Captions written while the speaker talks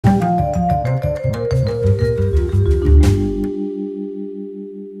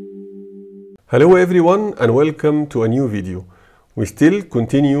Hello everyone and welcome to a new video. We still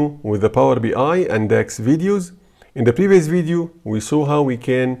continue with the Power BI and DAX videos. In the previous video, we saw how we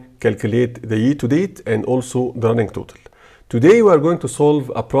can calculate the year-to-date and also the running total. Today we are going to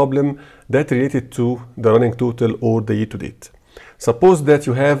solve a problem that related to the running total or the year-to-date. Suppose that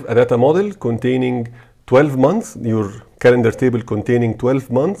you have a data model containing 12 months, your calendar table containing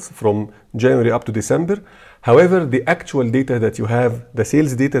 12 months from January up to December. However, the actual data that you have, the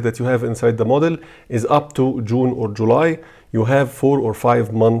sales data that you have inside the model is up to June or July. You have 4 or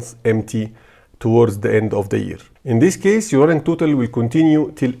 5 months empty towards the end of the year. In this case, your running total will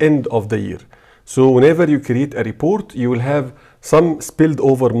continue till end of the year. So whenever you create a report, you will have some spilled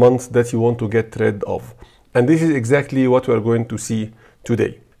over months that you want to get rid of. And this is exactly what we are going to see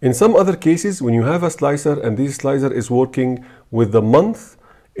today. In some other cases, when you have a slicer and this slicer is working with the month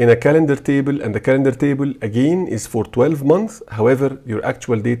in a calendar table, and the calendar table again is for 12 months. However, your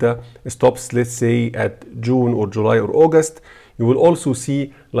actual data stops, let's say, at June or July or August. You will also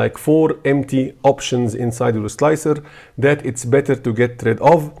see like 4 empty options inside your slicer that it's better to get rid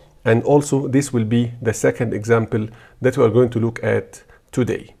of. And also this will be the second example that we are going to look at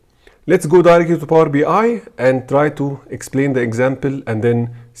today. Let's go directly to Power BI and try to explain the example and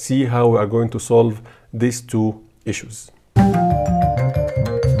then see how we are going to solve these two issues.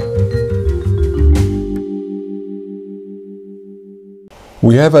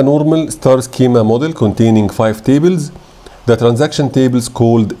 We have a normal star schema model containing 5 tables. The transaction table is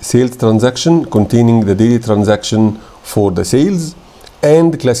called sales transaction, containing the daily transaction for the sales,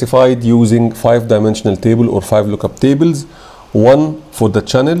 and classified using 5-dimensional table or 5 lookup tables, 1 for the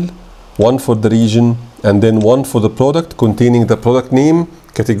channel, 1 for the region, and then 1 for the product containing the product name,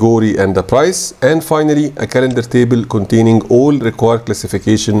 category, and the price, and finally a calendar table containing all required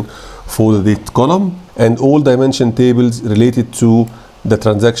classification for the date column, and all dimension tables related to the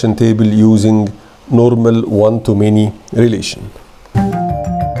transaction table using normal one-to-many relation.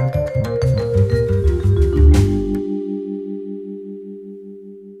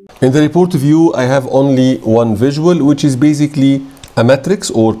 In the report view, I have only one visual, which is basically a matrix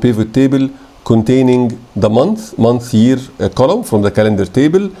or pivot table containing the month, year column from the calendar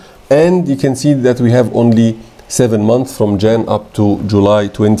table. And you can see that we have only 7 months from Jan up to July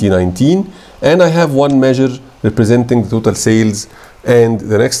 2019. And I have one measure representing the total sales. And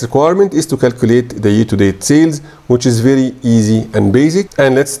the next requirement is to calculate the year-to-date sales, which is very easy and basic.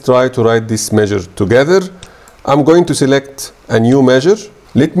 And let's try to write this measure together. I'm going to select a new measure.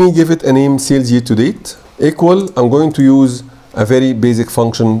 Let me give it a name, sales year-to-date, equal. I'm going to use a very basic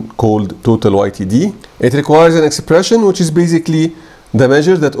function called total YTD. It requires an expression, which is basically the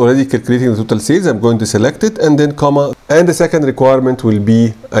measure that already calculating the total sales. I'm going to select it and then comma. And the second requirement will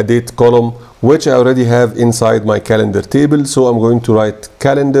be a date column, which I already have inside my calendar table. So I'm going to write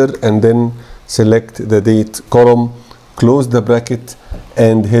calendar and then select the date column, close the bracket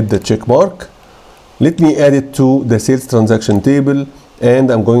and hit the check mark. Let me add it to the sales transaction table,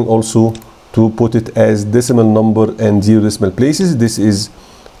 and I'm going also to put it as decimal number and 0 decimal places. This is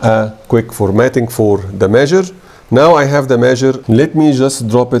a quick formatting for the measure. Now I have the measure. Let me just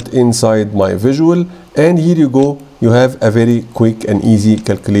drop it inside my visual, and here you go. You have a very quick and easy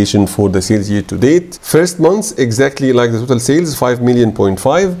calculation for the sales year to date. First month, exactly like the total sales, 5 million,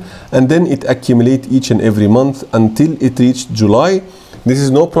 and then it accumulates each and every month until it reached July. This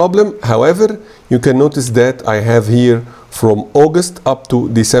is no problem. However, you can notice that I have here from August up to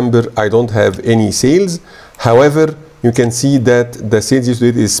December, I don't have any sales. However, you can see that the sales year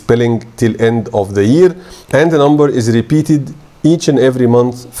to date is spelling till end of the year, and the number is repeated each and every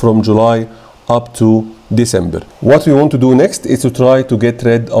month from July up to December. What we want to do next is to try to get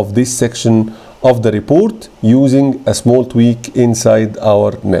rid of this section of the report using a small tweak inside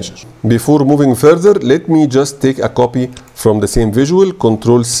our measure. Before moving further, let me just take a copy from the same visual,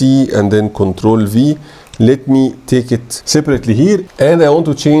 Control C and then Control V. Let me take it separately here, and I want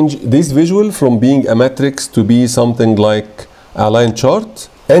to change this visual from being a matrix to be something like a line chart.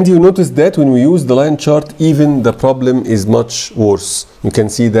 And you notice that when we use the line chart, even the problem is much worse. You can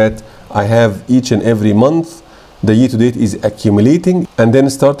see that I have each and every month, the year to date is accumulating, and then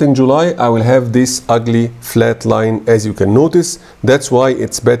starting July, I will have this ugly flat line, as you can notice. That's why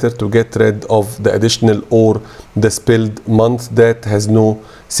it's better to get rid of the additional or the spilled month that has no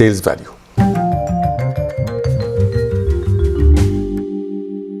sales value.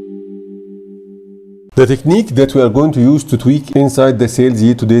 The technique that we are going to use to tweak inside the sales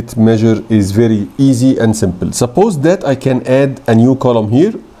year-to-date measure is very easy and simple. Suppose that I can add a new column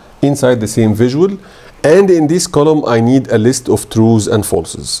here inside the same visual, and in this column I need a list of trues and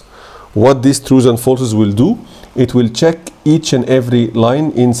falses. what these trues and falses will do, it will check each and every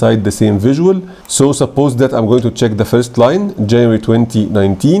line inside the same visual. So suppose that I'm going to check the first line, January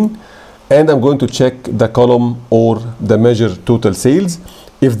 2019, and I'm going to check the column or the measure total sales.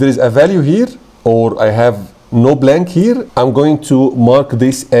 If there is a value here or I have no blank here, I'm going to mark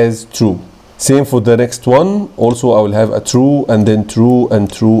this as true. Same for the next one. Also, I will have a true and then true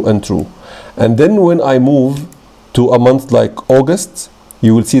and true and true. And then when I move to a month like August,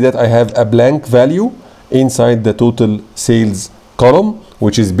 you will see that I have a blank value inside the total sales column,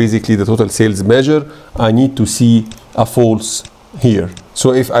 which is basically the total sales measure. I need to see a false here.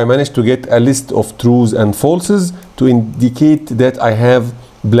 So if I manage to get a list of trues and falses to indicate that I have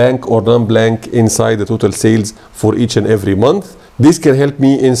blank or non-blank inside the total sales for each and every month, this can help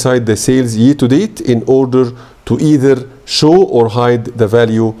me inside the sales year to date in order to either show or hide the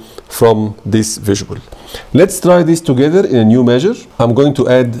value from this visual. Let's try this together in a new measure. I'm going to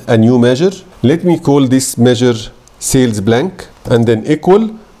add a new measure. Let me call this measure sales blank and then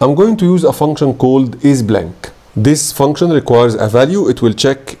equal. I'm going to use a function called ISBLANK. This function requires a value. It will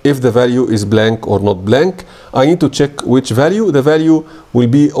check if the value is blank or not blank. I need to check which value. The value will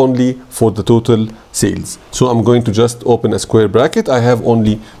be only for the total sales. So I'm going to just open a square bracket. I have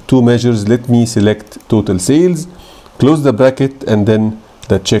only two measures. Let me select total sales, close the bracket and then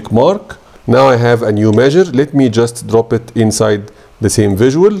the check mark. Now I have a new measure. Let me just drop it inside the same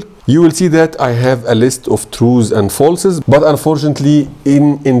visual. You will see that I have a list of trues and falses, but unfortunately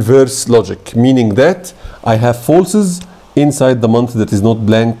in inverse logic, meaning that I have falses inside the month that is not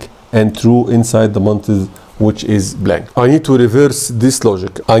blank and true inside the month which is blank. I need to reverse this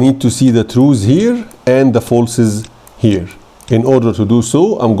logic. I need to see the trues here and the falses here. In order to do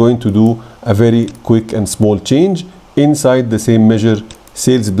so, I'm going to do a very quick and small change. Inside the same measure,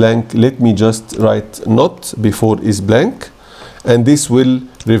 sales blank, let me just write not before is blank, and this will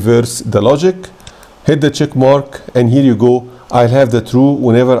reverse the logic. Hit the check mark and here you go. I'll have the true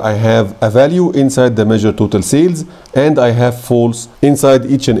whenever I have a value inside the measure total sales, and I have false inside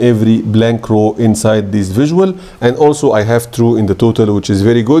each and every blank row inside this visual, and also I have true in the total, which is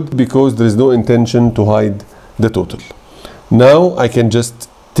very good because there is no intention to hide the total. Now I can just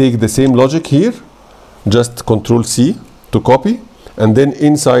take the same logic here, just Ctrl C to copy, and then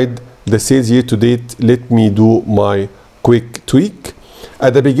inside the sales year to date, let me do my quick tweak.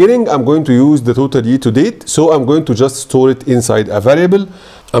 At the beginning, I'm going to use the total year to date, so I'm going to just store it inside a variable.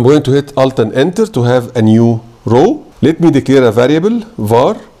 I'm going to hit Alt and Enter to have a new row. Let me declare a variable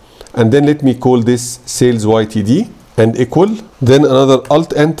var, and then let me call this sales YTD and equal. Then another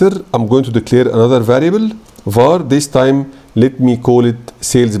Alt Enter, I'm going to declare another variable var. This time, let me call it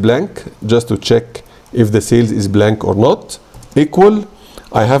sales blank just to check if the sales is blank or not. Equal.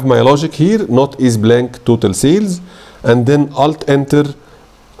 I have my logic here, not is blank total sales, and then Alt Enter.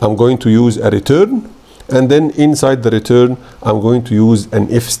 I'm going to use a return, and then inside the return I'm going to use an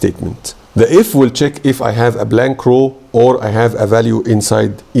if statement. The if will check if I have a blank row or I have a value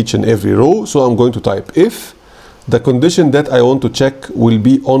inside each and every row. So I'm going to type if. The condition that I want to check will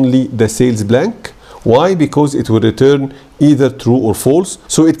be only the sales blank. Why? Because it will return either true or false,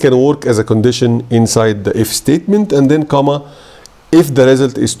 so it can work as a condition inside the if statement, and then comma, if the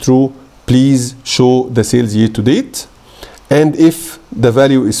result is true, please show the sales year to date. And if the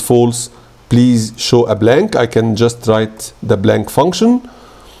value is false, please show a blank. I can just write the blank function.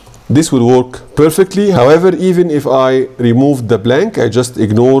 This will work perfectly. However, even if I remove the blank, I just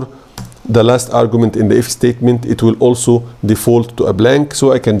ignore the last argument in the if statement, it will also default to a blank.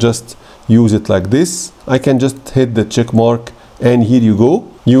 So I can just use it like this. I can just hit the check mark, and here you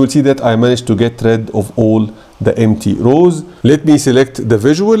go. You will see that I managed to get rid of all the empty rows. Let me select the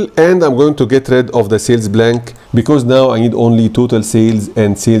visual, and I'm going to get rid of the sales blank because now I need only total sales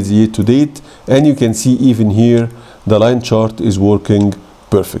and sales year to date. And you can see even here the line chart is working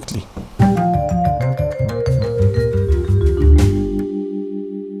perfectly.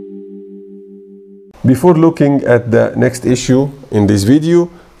 Before looking at the next issue in this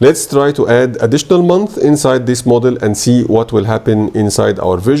video, let's try to add additional month inside this model and see what will happen inside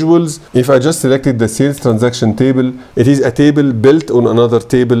our visuals. If I just selected the sales transaction table, it is a table built on another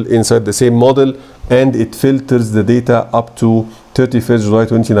table inside the same model, and it filters the data up to 31st July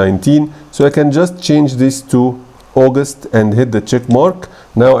 2019. So I can just change this to August and hit the check mark.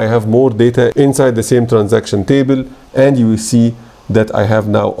 Now I have more data inside the same transaction table, and you will see that I have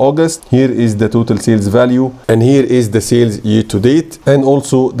now August. Here is the total sales value, and here is the sales year to date, and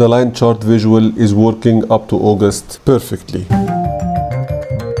also the line chart visual is working up to August perfectly.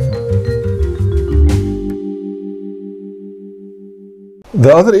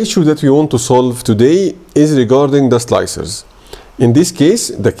 The other issue that we want to solve today is regarding the slicers. In this case,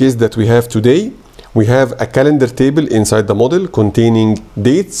 the case that we have today, we have a calendar table inside the model containing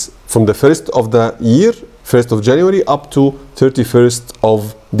dates from the 1st of the year, 1st of January up to 31st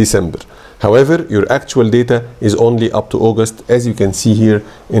of December. However, your actual data is only up to August, as you can see here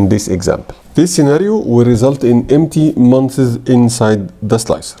in this example. This scenario will result in empty months inside the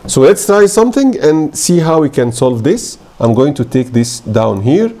slicer. So let's try something and see how we can solve this. I'm going to take this down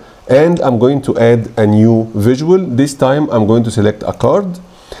here and I'm going to add a new visual. This time I'm going to select a card.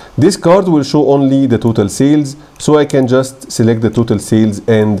 This card will show only the total sales, so I can just select the total sales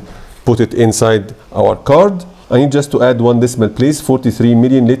and put it inside our card. I need just to add one decimal place, 43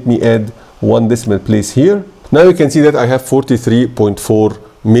 million. Let me add one decimal place here. Now you can see that I have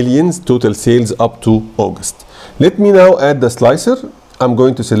 43.4 million total sales up to August. Let me now add the slicer. I'm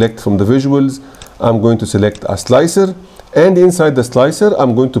going to select from the visuals. I'm going to select a slicer, and inside the slicer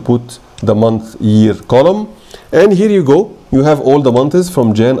I'm going to put the month year column, and here you go. You have all the months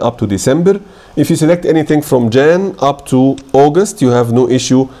from Jan up to December. If you select anything from Jan up to August, you have no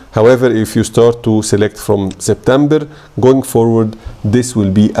issue. However, if you start to select from September going forward, this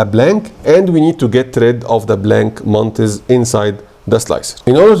will be a blank, and we need to get rid of the blank months inside the slicer.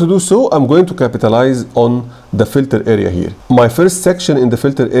 In order to do so, I'm going to capitalize on the filter area here. My first section in the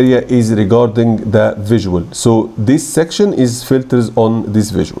filter area is regarding the visual. So this section is filters on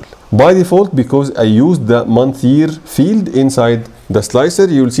this visual. By default, because I used the month year field inside the slicer,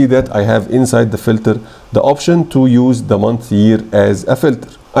 you will see that I have inside the filter the option to use the month year as a filter.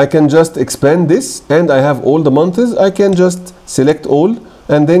 I can just expand this and I have all the months. I can just select all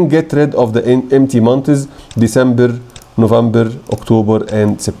and then get rid of the empty months, December, November, October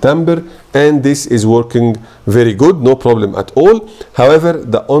and September, and this is working very good, no problem at all. However,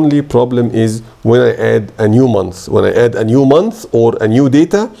 the only problem is when I add a new month. When I add a new month or a new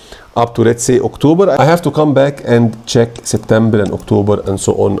data up to, let's say, October, I have to come back and check September and October and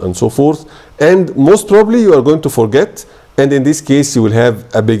so on and so forth, and most probably you are going to forget, and in this case you will have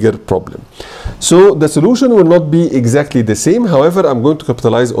a bigger problem. So the solution will not be exactly the same. However, I'm going to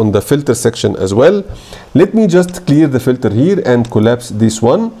capitalize on the filter section as well. Let me just clear the filter here and collapse this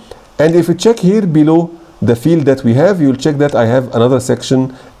one, and if you check here below the field that we have, you'll check that I have another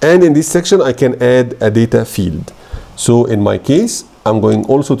section, and in this section I can add a data field. So in my case, I'm going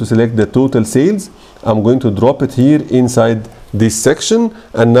also to select the total sales. I'm going to drop it here inside this section,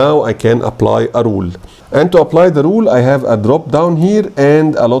 and now I can apply a rule. And to apply the rule, I have a drop down here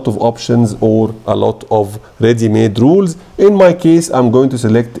and a lot of options or a lot of ready-made rules. In my case, I'm going to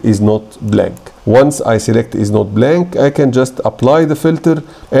select is not blank. Once I select is not blank, I can just apply the filter,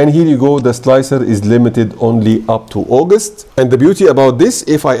 and here you go, the slicer is limited only up to August. And the beauty about this,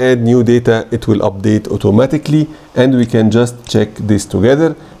 if I add new data, it will update automatically, and we can just check this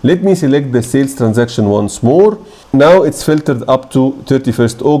together. Let me select the sales transaction once more. Now it's filtered up to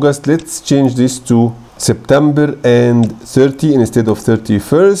 31st August. Let's change this to September and 30 instead of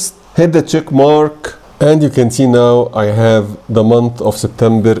 31st. Hit the check mark, and you can see now I have the month of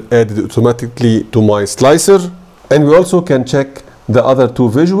September added automatically to my slicer. And we also can check the other two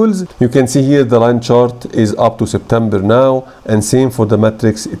visuals. You can see here the line chart is up to September now, and same for the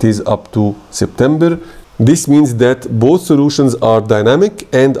matrix, it is up to September. This means that both solutions are dynamic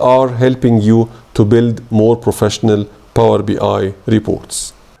and are helping you to build more professional Power BI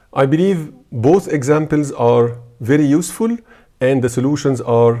reports. I believe both examples are very useful and the solutions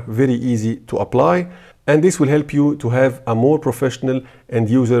are very easy to apply, and this will help you to have a more professional and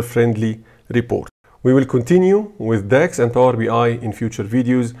user-friendly report. We will continue with DAX and Power BI in future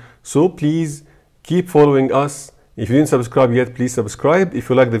videos, so please keep following us. If you didn't subscribe yet, please subscribe. If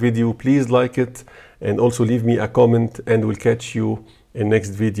you like the video, please like it, and also leave me a comment, and we'll catch you in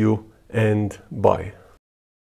next video, and bye.